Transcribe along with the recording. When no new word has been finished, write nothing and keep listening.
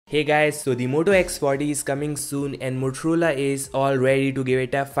Hey guys, so the Moto X40 is coming soon and Motorola is all ready to give a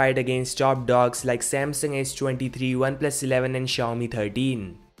tough fight against top dogs like Samsung S23, OnePlus 11 and Xiaomi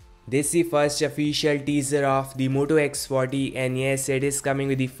 13. This is the first official teaser of the Moto X40 and yes, it is coming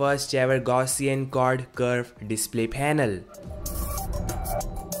with the first ever Gaussian quad curve display panel.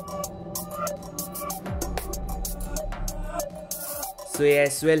 So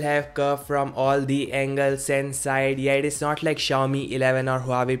yes, we'll have curve from all the angles and side. Yeah, it is not like Xiaomi 11 or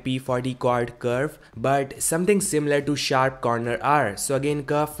Huawei P40 quad curve, but something similar to sharp corner R. So again,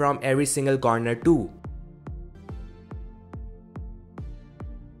 curve from every single corner too.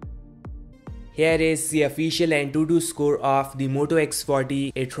 Here is the official AnTuTu score of the Moto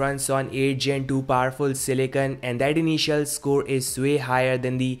X40. It runs on 8 Gen 2 powerful silicon and that initial score is way higher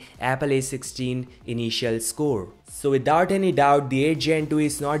than the Apple A16 initial score. So without any doubt, the 8 Gen 2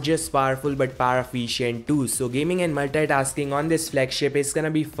 is not just powerful but power efficient too. So gaming and multitasking on this flagship is gonna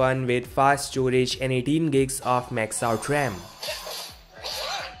be fun with fast storage and 18 gigs of max out RAM.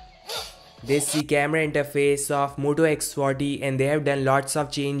 This is the camera interface of Moto X40 and they have done lots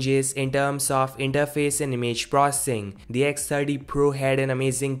of changes in terms of interface and image processing. The X30 Pro had an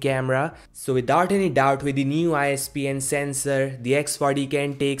amazing camera, so without any doubt with the new ISP and sensor, the X40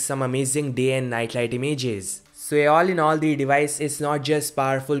 can take some amazing day and night light images. So all in all, the device is not just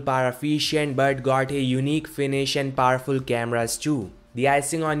powerful, power efficient but got a unique finish and powerful cameras too. The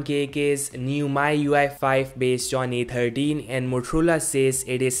icing on cake is new MIUI 5 based on A13 and Motorola says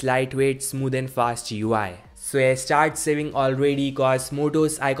it is lightweight, smooth and fast UI. So I start saving already cause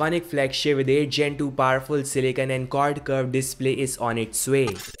Moto's iconic flagship with 8 Gen 2 powerful silicon and quad curved display is on its way.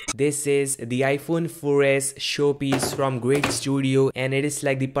 This is the iPhone 4S showpiece from Great Studio and it is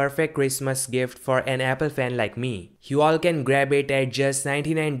like the perfect Christmas gift for an Apple fan like me. You all can grab it at just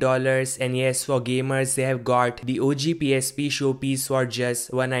 $99 and yes, for gamers they have got the OG PSP showpiece for just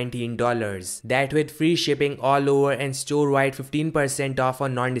 $119. That with free shipping all over and store-wide 15% off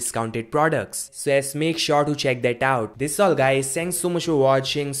on non-discounted products. So yes, make sure to check that out. This is all guys, thanks so much for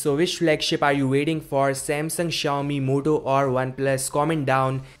watching. So which flagship are you waiting for? Samsung, Xiaomi, Moto or OnePlus? Comment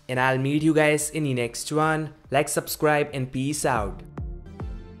down and I'll meet you guys in the next one. Like, subscribe and peace out.